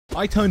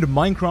I turned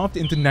Minecraft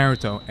into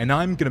Naruto, and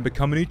I'm gonna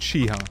become an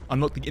Uchiha,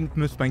 unlock the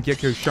infamous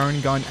Mangekyo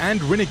Sharingan and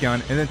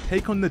Rinnegan, and then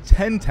take on the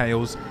 10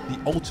 Tails, the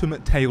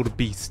ultimate tailed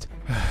beast.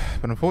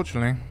 But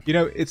unfortunately, you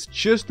know, it's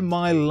just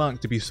my luck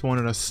to be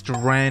spawned on a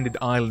stranded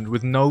island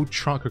with no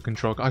trucker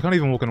control. I can't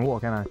even walk on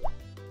water, can I?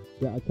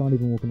 Yeah, I can't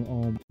even walk on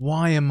arm.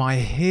 Why am I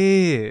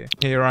here?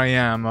 Here I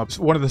am,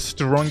 one of the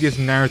strongest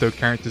Naruto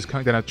characters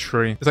cutting down a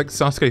tree. It's like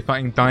Sasuke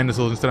fighting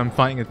dinosaurs instead I'm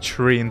fighting a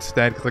tree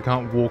instead because I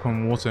can't walk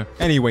on water.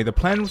 Anyway, the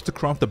plan was to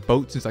craft a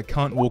boat since I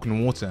can't walk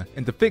on water.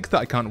 And to fix that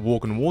I can't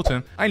walk on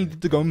water, I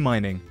needed to go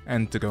mining.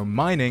 And to go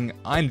mining,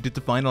 I needed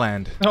to find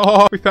land.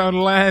 Oh, we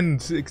found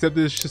land! Except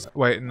it's just...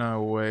 Wait,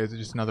 no way. Is it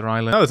just another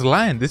island? No, it's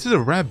land. This is a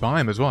rare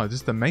biome as well. This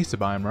is the mesa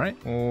biome, right?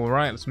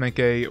 Alright, let's make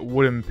a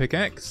wooden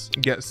pickaxe.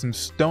 Get some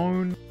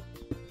stone.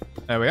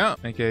 There we are.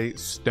 Make a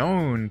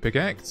stone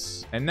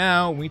pickaxe. And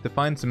now we need to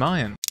find some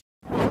iron.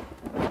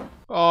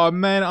 Oh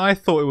man, I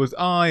thought it was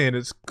iron.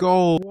 It's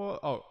gold. What?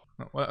 Oh,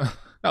 well,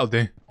 that'll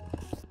do.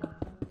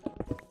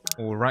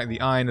 Alright,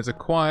 the iron is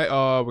acquired.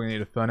 Oh, we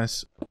need a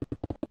furnace.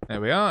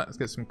 There we are. Let's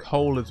get some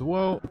coal as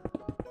well.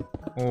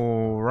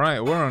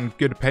 Alright, we're on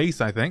good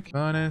pace, I think.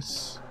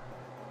 Furnace.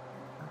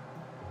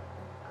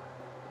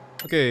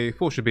 Okay,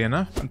 4 should be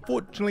enough.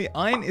 Unfortunately,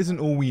 iron isn't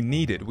all we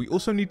needed. We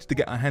also needed to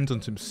get our hands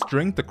on some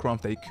string to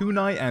craft a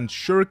kunai and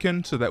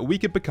shuriken so that we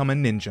could become a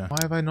ninja. Why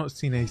have I not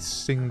seen a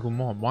single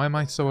mob? Why am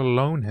I so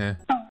alone here?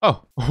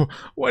 Oh,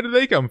 where did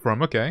they come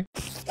from? Okay.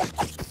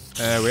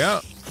 There we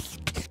are.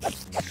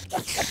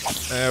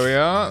 There we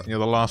are. You're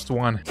the last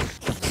one.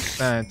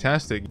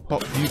 Fantastic.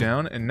 Pop you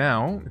down, and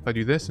now, if I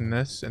do this and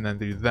this, and then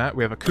do that,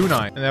 we have a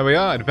kunai. And there we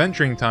are,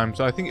 adventuring time.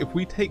 So I think if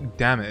we take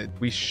damage,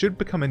 we should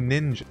become a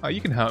ninja. Oh, you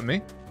can hurt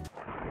me.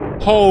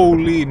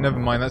 Holy, never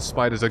mind, that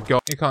spider's a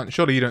god. You can't,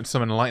 surely you don't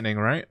summon lightning,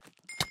 right?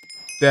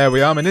 There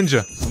we are, I'm a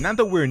ninja. Now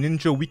that we're a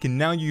ninja, we can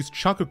now use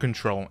chakra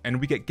control, and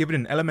we get given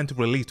an elemental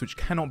release which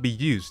cannot be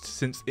used,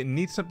 since it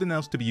needs something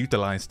else to be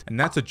utilized, and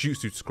that's a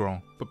jutsu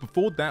scroll. But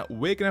before that,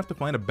 we're gonna have to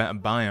find a better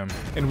biome.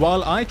 And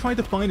while I try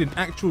to find an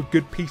actual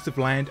good piece of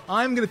land,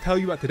 I'm gonna tell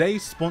you about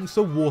today's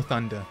sponsor, War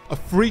Thunder, a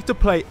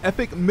free-to-play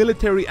epic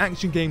military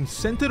action game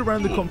centered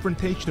around the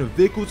confrontation of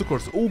vehicles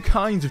across all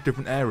kinds of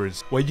different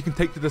eras, where you can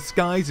take to the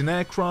skies in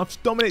aircrafts,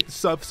 dominate the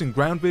surface in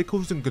ground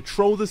vehicles, and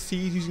control the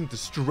seas using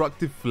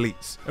destructive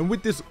fleets. And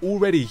with this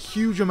already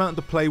huge amount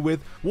to play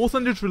with, War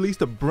Thunder's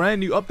released a brand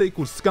new update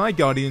called Sky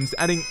Guardians,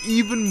 adding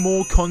even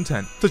more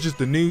content, such as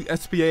the new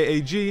SPA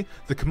AG,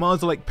 the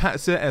commands like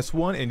Patser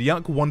S1 and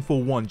Yak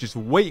 141 just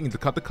waiting to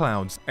cut the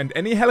clouds. And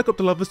any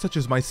helicopter lovers such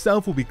as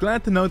myself will be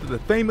glad to know that the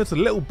famous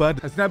Little Bird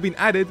has now been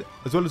added,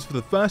 as well as for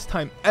the first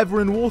time ever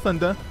in War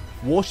Thunder,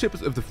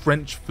 warships of the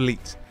French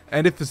fleet.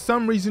 And if for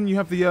some reason you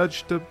have the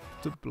urge to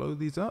blow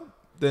these up,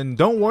 then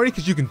don't worry,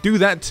 because you can do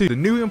that too. The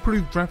new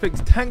improved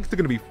graphics, tanks are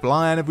going to be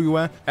flying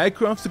everywhere,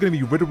 aircrafts are going to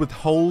be riddled with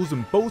holes,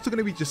 and boats are going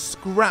to be just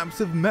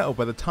scraps of metal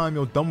by the time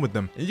you're done with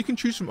them. And you can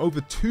choose from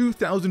over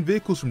 2,000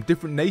 vehicles from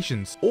different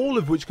nations, all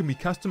of which can be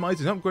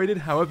customized and upgraded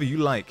however you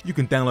like. You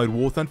can download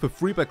War Thunder for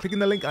free by clicking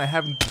the link I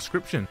have in the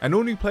description. And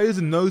all new players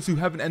and those who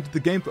haven't entered the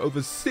game for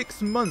over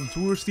 6 months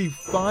will receive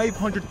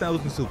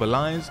 500,000 silver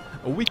lions,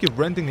 a week of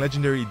renting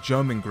legendary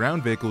German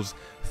ground vehicles,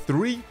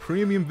 3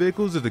 premium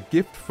vehicles as a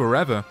gift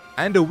forever,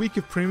 and a week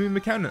of premium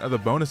account and other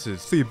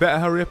bonuses. So you better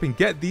hurry up and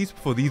get these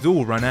before these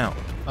all run out.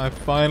 I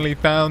finally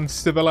found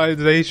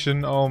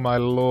civilization. Oh my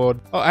lord.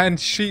 Oh, and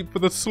sheep for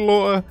the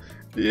slaughter.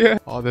 Yeah.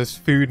 Oh, there's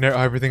food now.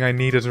 Everything I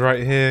need is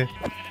right here.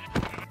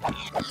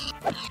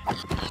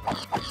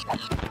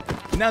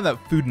 Now that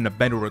food and a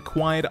bed are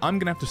required, I'm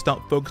gonna have to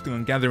start focusing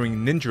on gathering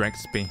ninja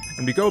XP.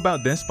 And we go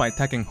about this by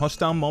attacking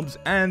hostile mobs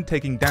and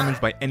taking damage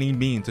by any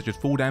means, such as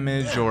full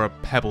damage or a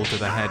pebble to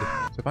the head.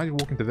 So if I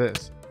walk into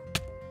this,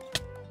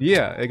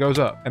 yeah, it goes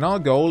up. And our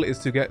goal is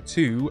to get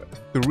to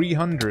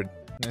 300.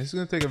 Now, this is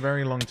gonna take a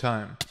very long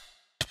time.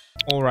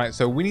 Alright,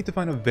 so we need to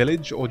find a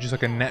village or just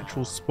like a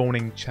natural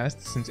spawning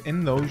chest, since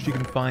in those you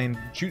can find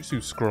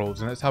jutsu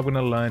scrolls, and that's how we're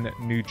going to learn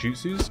new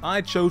jutsus.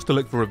 I chose to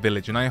look for a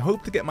village, and I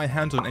hope to get my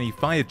hands on any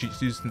fire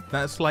jutsus, since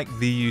that's like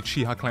the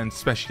UCHIHA clan's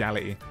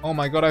speciality. Oh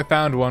my god, I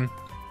found one.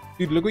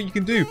 Dude, look what you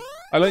can do.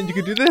 I learned you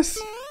can do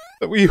this.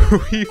 We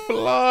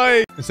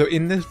fly. So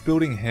in this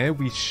building here,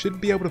 we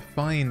should be able to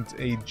find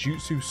a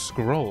jutsu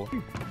scroll.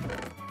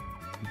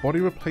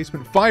 Body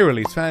replacement, fire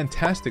release,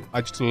 fantastic.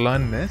 I just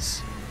learned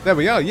this. There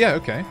we are, yeah,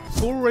 okay.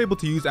 Before we're able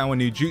to use our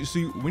new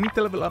jutsu, we need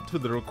to level up to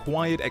the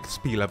required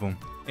XP level.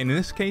 In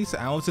this case,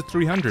 ours is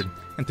 300.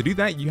 And to do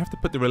that, you have to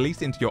put the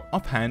release into your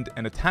offhand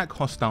and attack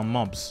hostile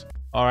mobs.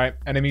 Alright,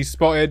 enemy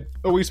spotted.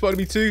 Oh, he spotted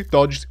me too.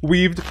 Dodged,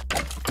 weaved.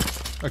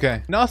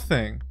 Okay,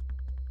 nothing.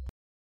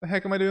 The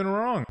heck am I doing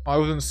wrong? I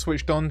wasn't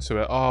switched on to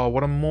it. Oh,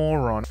 what a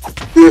moron.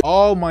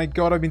 Oh my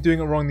god, I've been doing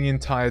it wrong the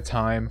entire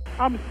time.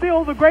 I'm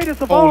still the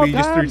greatest of all time. Holy,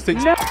 just threw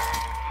 6.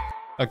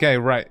 Okay,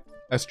 right.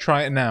 Let's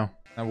try it now.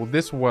 Now, will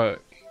this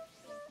work?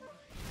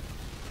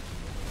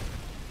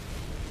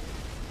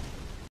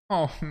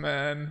 Oh,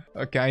 man.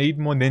 Okay, I need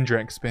more ninja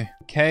XP.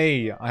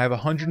 Okay, I have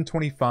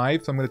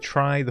 125, so I'm going to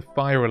try the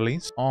fire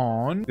release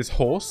on this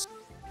horse.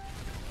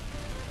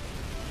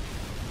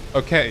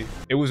 Okay,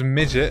 it was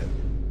midget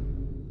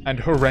and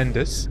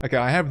horrendous. Okay,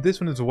 I have this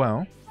one as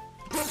well.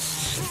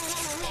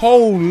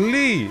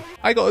 Holy!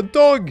 I got a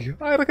dog!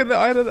 I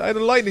had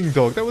a lightning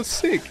dog. That was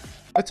sick.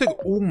 I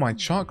took all my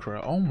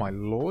chakra. Oh my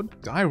lord.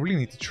 I really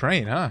need to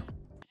train, huh?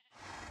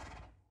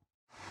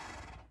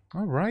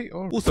 Alright.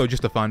 Also,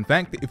 just a fun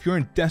fact, if you're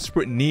in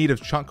desperate need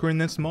of chakra in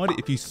this mod,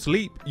 if you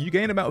sleep, you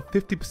gain about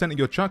 50% of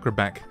your chakra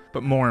back.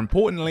 But more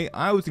importantly,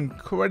 I was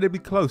incredibly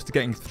close to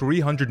getting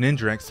 300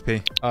 ninja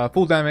XP.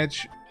 Full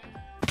damage.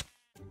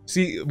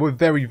 See, we're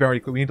very, very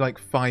close. We need like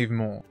 5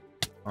 more.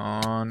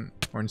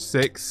 We're in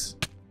 6.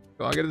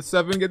 Go on, get to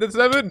 7, get to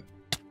 7!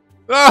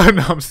 Oh,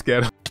 no, I'm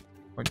scared.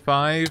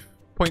 0.5,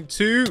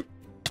 0.2.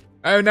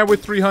 Oh, now we're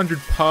 300.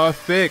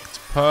 Perfect,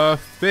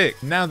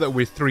 perfect. Now that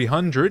we're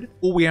 300,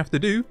 all we have to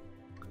do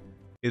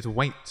is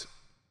wait.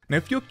 Now,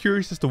 if you're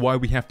curious as to why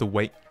we have to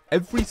wait,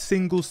 every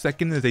single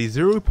second there's a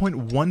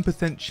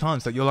 0.1%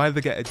 chance that you'll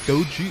either get a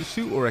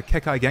Dojutsu or a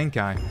Kekai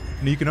Genkai.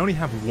 And you can only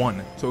have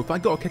one. So if I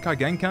got a Kekai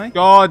Genkai,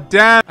 god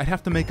damn, I'd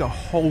have to make a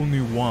whole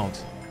new world.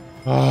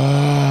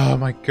 Oh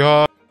my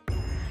god.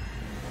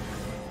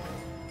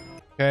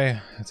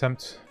 Okay,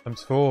 attempt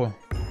 4.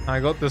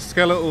 I got the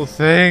skeletal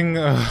thing.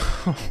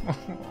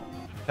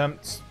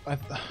 Attempt, I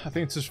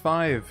think it's just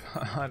 5.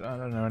 I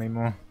don't know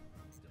anymore.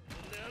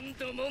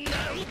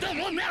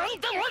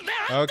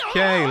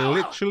 Okay,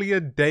 literally a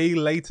day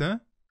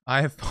later,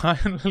 I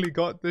finally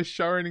got the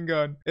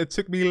Sharingan. It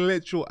took me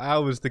literal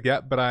hours to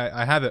get, but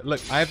I have it.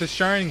 Look, I have the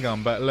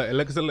Sharingan, but look, it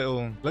looks a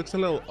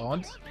little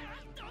odd.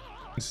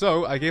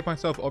 So I gave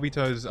myself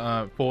Obito's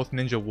 4th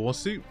ninja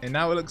warsuit, and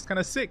now it looks kind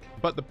of sick.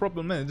 But the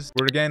problem is,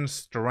 we're again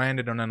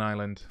stranded on an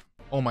island.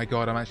 Oh my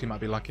god, I actually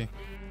might be lucky.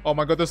 Oh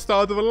my god, the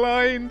stars have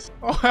aligned.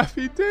 Oh,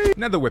 happy day.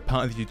 Now that we're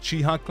part of the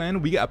UCHIHA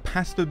clan, we get a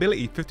passive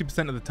ability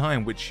 50% of the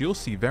time, which you'll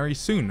see very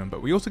soon.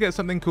 But we also get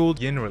something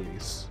called Yin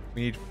Release.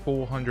 We need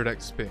 400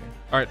 XP.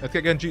 Alright, let's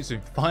get Genjutsu.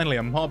 Finally,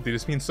 a mob, dude.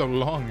 It's been so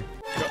long.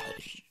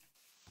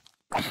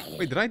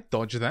 Wait, did I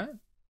dodge that?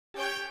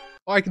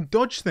 Oh, I can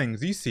dodge things.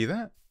 Do you see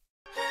that?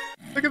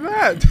 Look at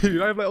that, dude.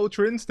 I have like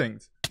Ultra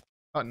Instinct.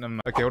 Oh, no.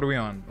 Okay, what are we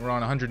on? We're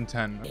on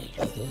 110.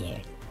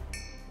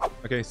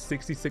 Okay,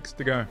 66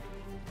 to go.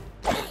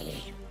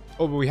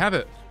 Oh, but we have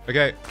it.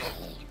 Okay.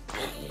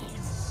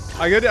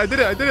 I get it. I did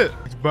it.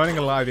 It's burning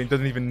alive and he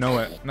doesn't even know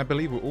it. And I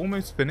believe we're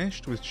almost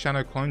finished with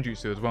Shadow Clone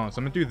Jutsu as well. So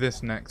I'm going to do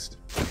this next.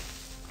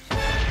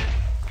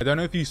 I don't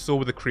know if you saw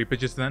with the creeper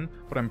just then,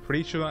 but I'm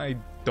pretty sure I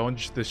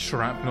dodged the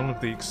shrapnel of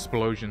the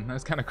explosion.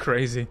 That's kind of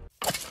crazy.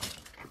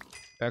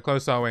 How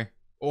close are we?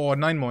 Oh,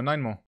 9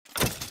 more.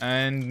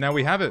 And now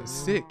we have it.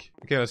 Sick.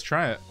 Okay, let's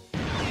try it.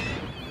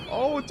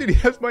 Oh, dude, he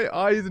has my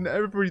eyes and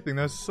everything.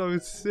 That's so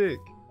sick.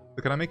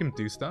 So can I make him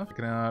do stuff?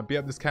 Can I beat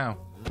up this cow?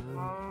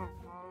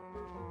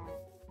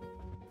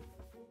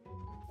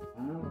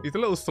 He's a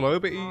little slow,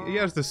 but he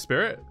has the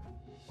spirit.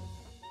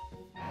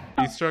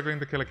 He's struggling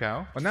to kill a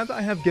cow. But now that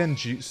I have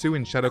Genjutsu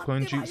and Shadow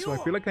Clone Jutsu,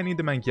 I feel like I need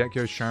the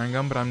Mangekyo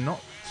Sharingan, but I'm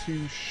not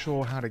too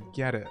sure how to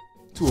get it.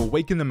 To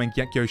awaken the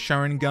Mangekyo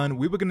Sharingan,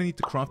 we were going to need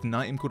to craft an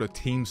item called a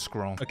Team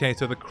Scroll. Okay,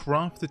 so to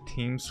craft the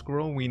Team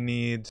Scroll, we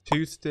need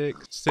 2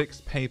 sticks,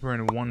 6 paper,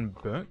 and 1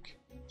 book.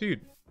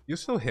 Dude, you're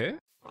still here?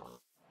 What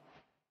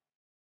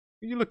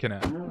are you looking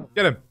at?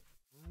 Get him!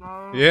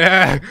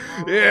 Yeah!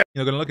 Yeah! You're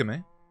not gonna look at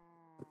me?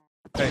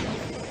 Hey.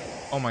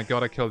 Oh my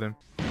god, I killed him.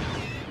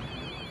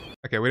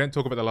 Okay, we don't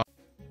talk about the last.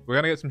 We're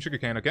gonna get some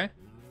sugarcane, okay?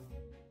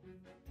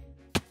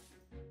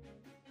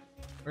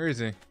 Where is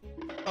he?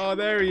 Oh,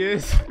 there he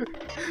is.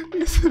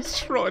 He's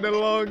just trotting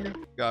along.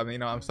 God, you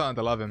know, I'm starting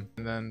to love him.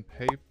 And then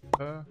paper.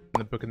 And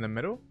the book in the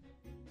middle.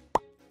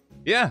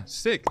 Yeah,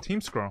 sick. Team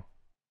Scroll.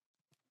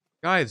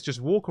 Guys, just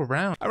walk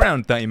around.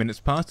 Around 30 minutes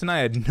passed and I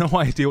had no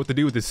idea what to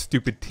do with this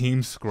stupid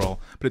Team Scroll.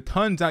 But it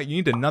turns out you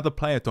need another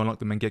player to unlock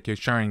the Mangekyo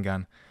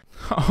Sharingan.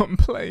 I'm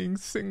playing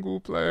single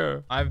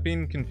player. I've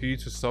been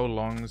confused for so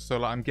long, so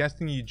like, I'm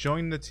guessing you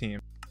join the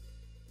team.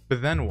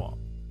 But then what?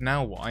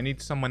 Now what? I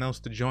need someone else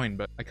to join,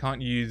 but I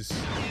can't use...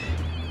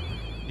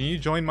 Can you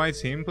join my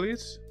team,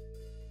 please?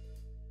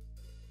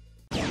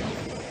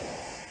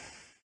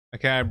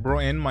 Okay, I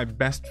brought in my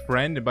best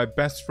friend, and by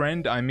best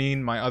friend, I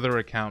mean my other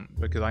account,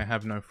 because I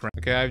have no friend.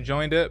 Okay, I've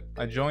joined it.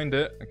 I joined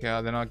it. Okay,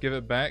 then I'll give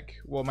it back.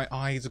 Well, my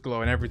eyes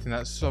glow and everything.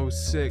 That's so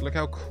sick. Look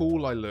how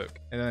cool I look.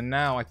 And then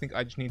now, I think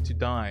I just need to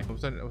die.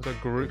 Was that a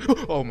group?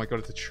 Oh my god,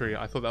 it's a tree.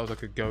 I thought that was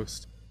like a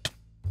ghost.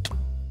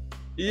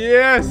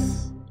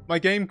 Yes! My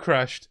game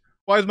crashed.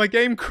 Why is my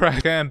game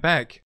crashed? Okay, I'm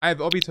back. I have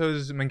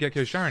Obito's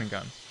Mangekyo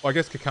Sharingan. Or I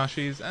guess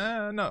Kakashi's.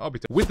 No,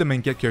 Obito. With the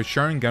Mangekyo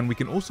Sharingan, we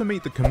can also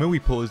make the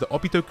Kamui pulls that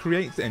Obito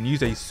creates and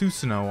use a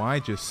Susanoo. I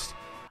just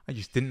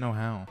didn't know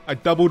how. I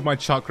doubled my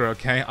chakra,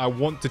 okay? I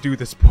want to do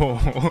this pull.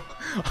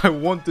 I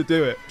want to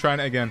do it. Trying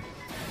it again.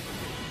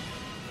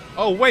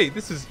 Oh, wait.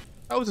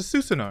 That was a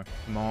Susanoo.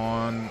 Come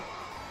on.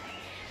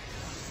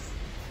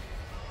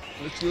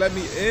 Just let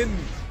me in.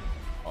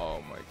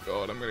 Oh my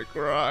god, I'm gonna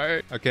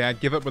cry. Okay, I'd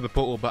give up with the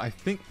portal, but I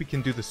think we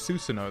can do the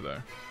Susanoo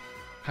though.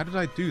 How did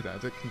I do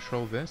that? Did it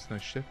control this? No,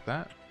 shift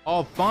that?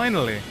 Oh,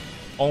 finally!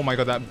 Oh my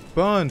god, that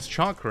burns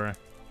chakra.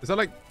 Is that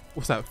like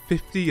what's that,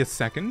 50 a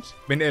second?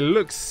 I mean, it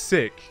looks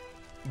sick,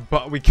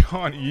 but we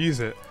can't use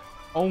it.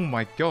 Oh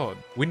my god,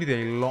 we need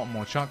a lot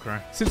more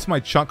chakra. Since my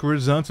chakra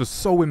reserves were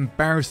so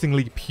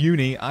embarrassingly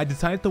puny, I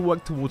decided to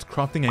work towards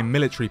crafting a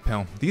military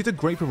pill. These are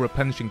great for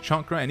replenishing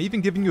chakra and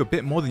even giving you a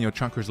bit more than your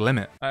chakra's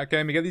limit. Okay,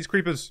 let me get these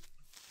creepers.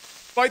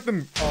 Fight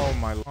them! Oh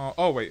my...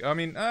 Oh wait, I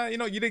mean, you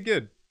know, you did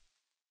good.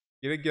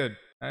 You did good.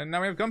 And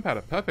now we have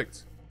gunpowder,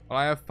 perfect. Well,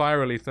 I have fire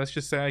release, let's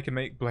just say I can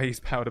make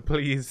blaze powder,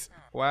 please.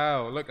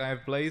 Wow, look, I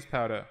have blaze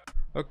powder.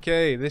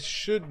 Okay, this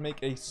should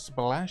make a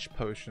splash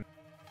potion.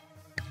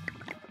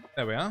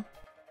 There we are.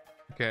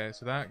 Okay,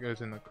 so that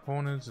goes in the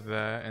corners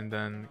there, and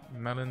then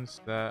melons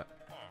there.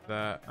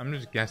 I'm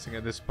just guessing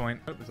at this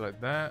point. Oh, it's like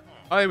that.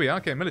 Oh, here we are.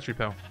 Okay, military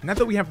pill. Now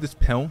that we have this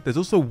pill, there's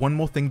also one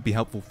more thing to be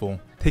helpful for.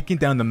 Taking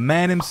down the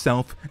man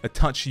himself,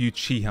 Itachi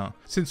UCHIHA.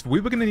 Since we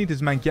were going to need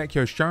his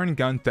Mangekyo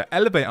Sharingan to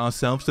elevate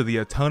ourselves to the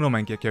Eternal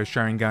Mangekyo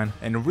Sharingan,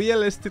 and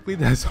realistically,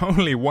 there's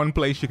only one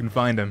place you can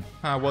find him.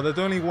 Well, there's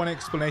only one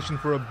explanation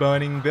for a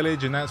burning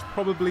village, and that's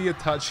probably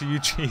Itachi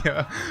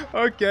UCHIHA.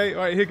 Okay,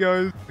 alright, here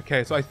goes.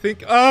 Okay, so I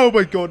think... Oh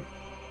my god.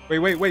 Wait,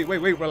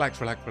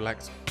 relax.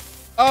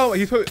 Oh,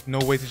 he put... No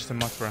way to just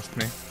must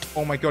me.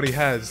 Oh my god, he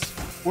has.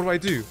 What do I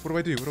do?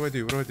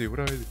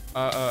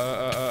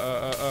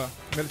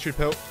 Military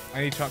pill.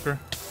 I need chakra.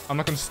 I'm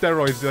like on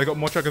steroids, dude. I got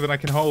more chakra than I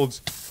can hold.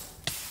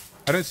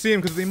 I don't see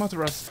him because of the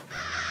Amaterasu.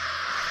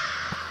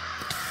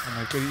 Oh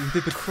my god, he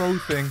did the crow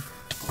thing.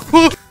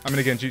 I'm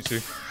gonna get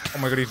Jutsu. Oh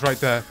my god, he's right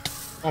there.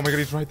 Oh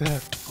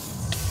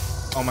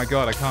my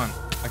god, I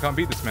can't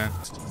beat this man.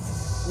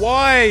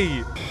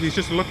 Why? He's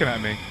just looking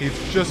at me. I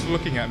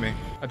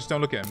just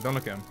don't look at him. Don't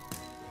look at him.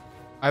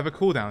 I have a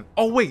cooldown.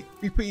 Oh wait,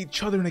 we put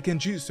each other in a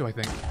genjutsu, I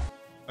think.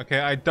 Okay,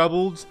 I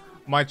doubled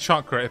my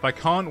chakra. If I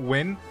can't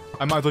win,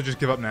 I might as well just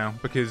give up now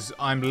because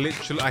I'm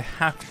literally,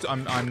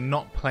 I'm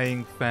not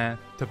playing fair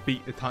to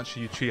beat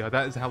Itachi UCHIHA.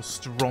 That is how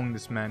strong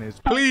this man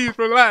is. Please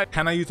relax.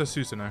 Can I use a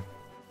Susanoo?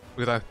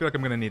 Because I feel like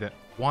I'm gonna need it.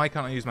 Why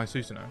can't I use my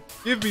Susanoo?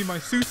 Give me my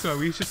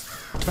Susanoo. He's just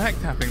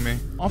backtapping me.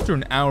 After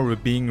an hour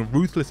of being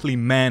ruthlessly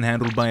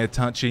manhandled by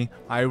Itachi,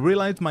 I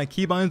realized my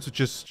keybinds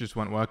just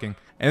weren't working.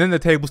 And then the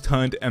tables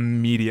turned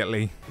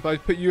immediately. If I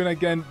put you in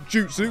again,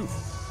 jutsu.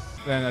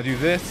 Then I do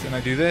this, and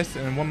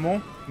then one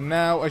more.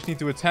 Now I just need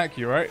to attack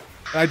you, right?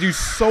 And I do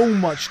so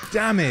much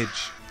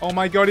damage. Oh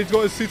my god, he's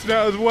got his Susanoo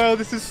out as well.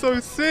 This is so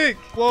sick.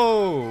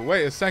 Whoa,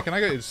 wait a second. I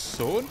got his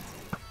sword?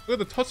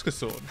 Look at the Tosca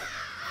sword.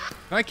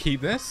 Can I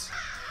keep this?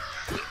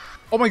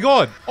 Oh my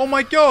god! Oh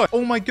my god!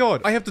 Oh my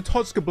god! I have the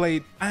Totsuka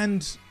blade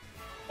and...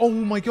 Oh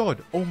my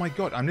god! Oh my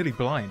god! I'm nearly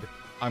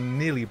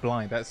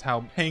blind. That's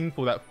how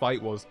painful that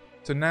fight was.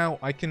 So now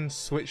I can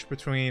switch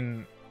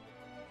between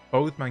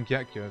both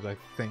Mangekyos, I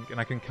think,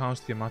 and I can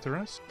cast the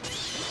Amaterasu.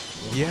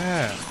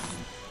 Yeah.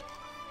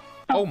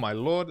 Oh my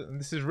lord,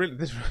 this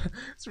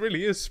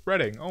really is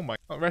spreading. Oh my,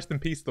 rest in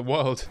peace the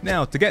world.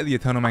 Now, to get the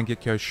Eternal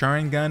Mangekyo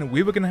Sharingan,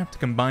 we were gonna have to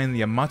combine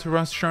the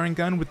Amaterasu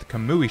Sharingan with the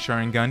Kamui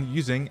Sharingan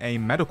using a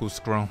medical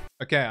scroll.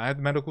 Okay, I have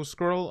the medical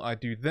scroll, I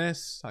do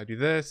this.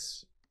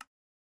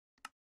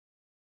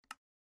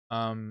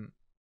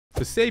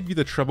 To save you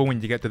the trouble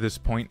when you get to this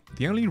point,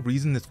 the only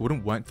reason this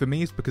wouldn't work for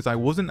me is because I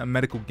wasn't a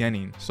medical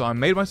genin. So I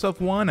made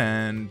myself one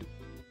and...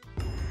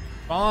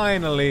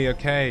 Finally,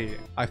 okay.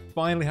 I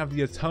finally have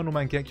the Eternal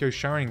Mangekyo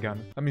Sharingan.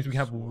 That means we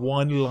have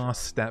one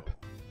last step.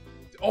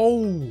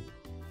 Oh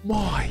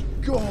my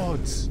god!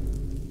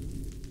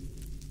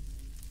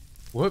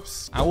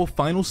 Whoops. Our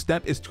final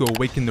step is to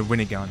awaken the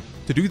Rinnegan.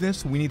 To do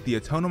this, we need the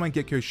Eternal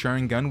Mangekyo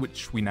Sharingan,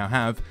 which we now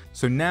have.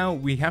 So now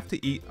we have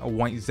to eat a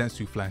white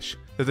Zetsu flesh.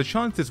 There's a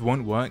chance this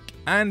won't work,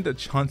 and a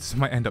chance this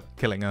might end up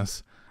killing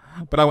us.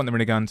 But I want the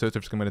Rinnegan, so it's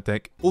just going to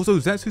take. Also,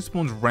 Zetsu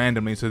spawns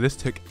randomly, so this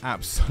took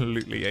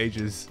absolutely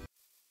ages.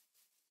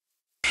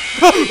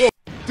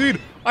 Dude,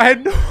 I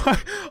had no...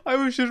 I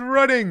was just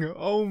running.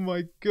 Oh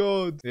my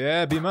god.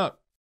 Yeah, beam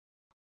up.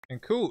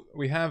 And cool,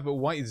 we have a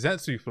white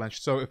Zetsu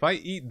flesh. So if I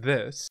eat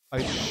this,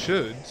 I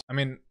should... I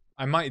mean,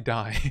 I might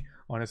die,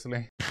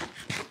 honestly.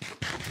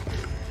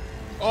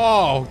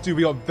 Oh, dude,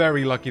 we got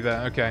very lucky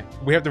there. Okay,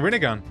 we have the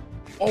Rinnegan.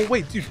 Oh,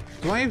 wait, dude,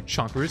 do I have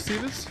chakra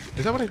receivers?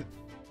 Is that what I...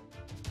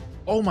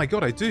 Oh my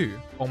god, I do.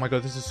 Oh my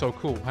god, this is so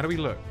cool. How do we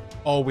look?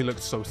 Oh, we look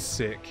so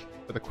sick.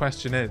 But the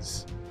question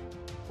is...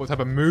 What type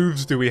of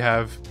moves do we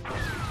have?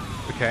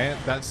 Okay,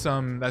 that's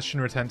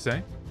Shinra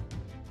Tensei.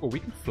 Oh, we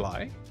can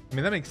fly? I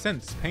mean, that makes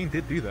sense. Pain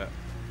did do that.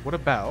 What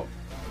about...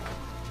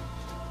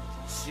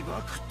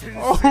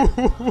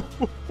 Oh!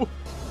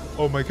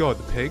 Oh my god,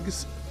 the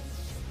pigs?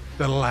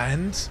 The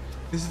land?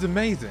 This is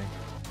amazing.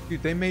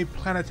 Dude, they made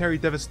planetary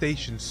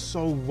devastation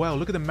so well.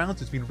 Look at the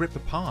mountains being ripped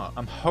apart.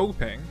 I'm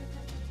hoping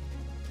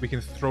we can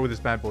throw this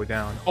bad boy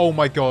down. Oh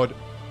my god.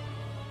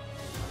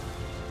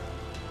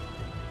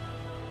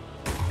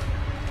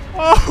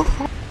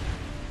 Oh!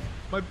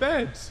 My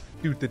bed!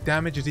 Dude, the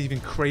damage is even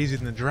crazier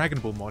than the Dragon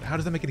Ball mod. How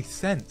does that make any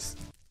sense?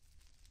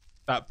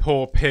 That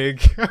poor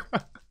pig.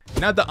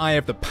 Now that I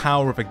have the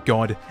power of a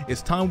god,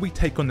 it's time we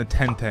take on the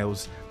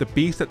Ten-Tails, the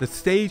beast at the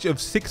stage of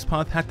 6th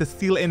Path had to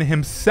seal in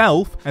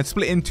himself and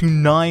split into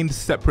 9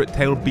 separate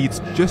tail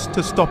beasts just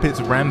to stop its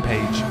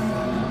rampage.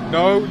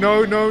 No,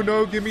 no, no,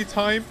 no, give me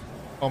time.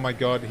 Oh my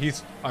god,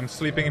 I'm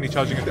sleeping and he's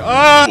charging it.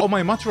 Ah! Oh,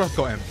 my Matara's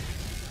got him.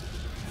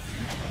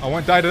 I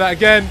won't die to that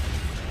again.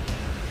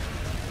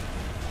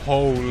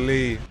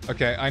 Holy.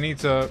 Okay, I need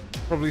to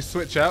probably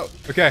switch out.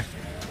 Okay.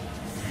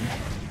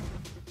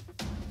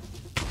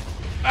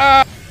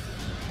 Ah!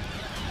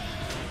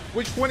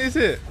 Which one is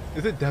it?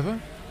 Is it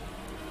Deva?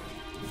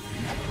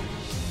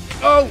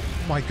 Oh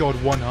my god,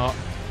 1 heart.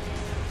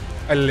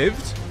 I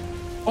lived?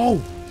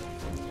 Oh!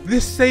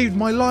 This saved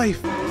my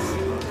life!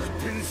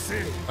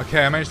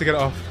 Okay, I managed to get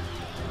it off.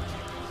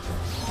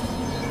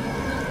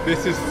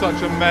 This is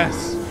such a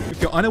mess.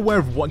 If you're unaware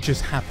of what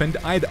just happened,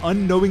 I had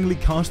unknowingly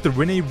cast the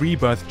Rinne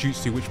Rebirth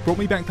jutsu, which brought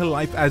me back to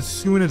life as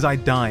soon as I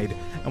died.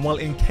 And while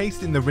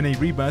encased in the Rinne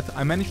Rebirth,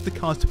 I managed to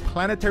cast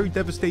Planetary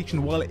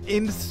Devastation while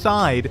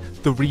inside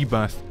the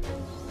Rebirth.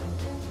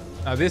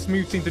 Now this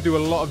move seemed to do a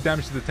lot of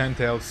damage to the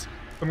Ten-Tails.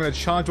 I'm going to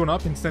charge one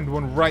up and send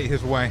one right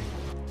his way.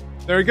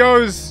 There he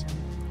goes!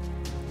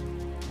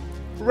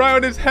 Right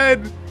on his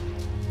head!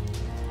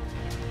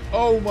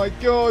 Oh my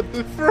god,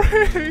 the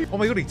frame! Oh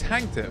my god, he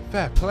tanked it.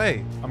 Fair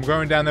play. I'm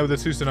going down there with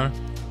the Susanoo.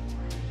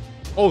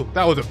 Oh,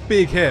 that was a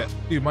big hit.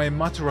 Dude, my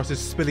Mataros is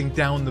spilling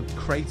down the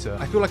crater.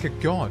 I feel like a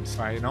god.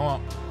 Alright, you know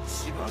what?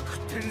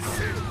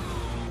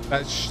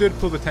 That should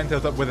pull the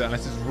Ten-Tails up with it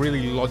unless it's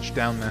really lodged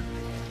down there.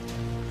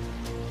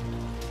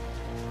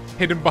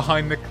 Hidden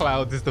behind the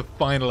clouds is the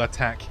final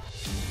attack.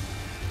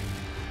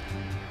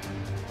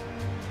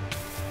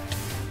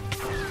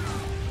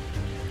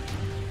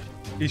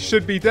 He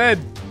should be dead.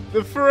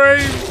 The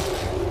frame!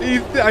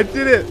 I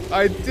did it!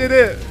 I did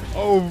it!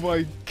 Oh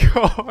my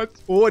god!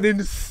 What an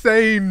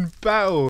insane battle!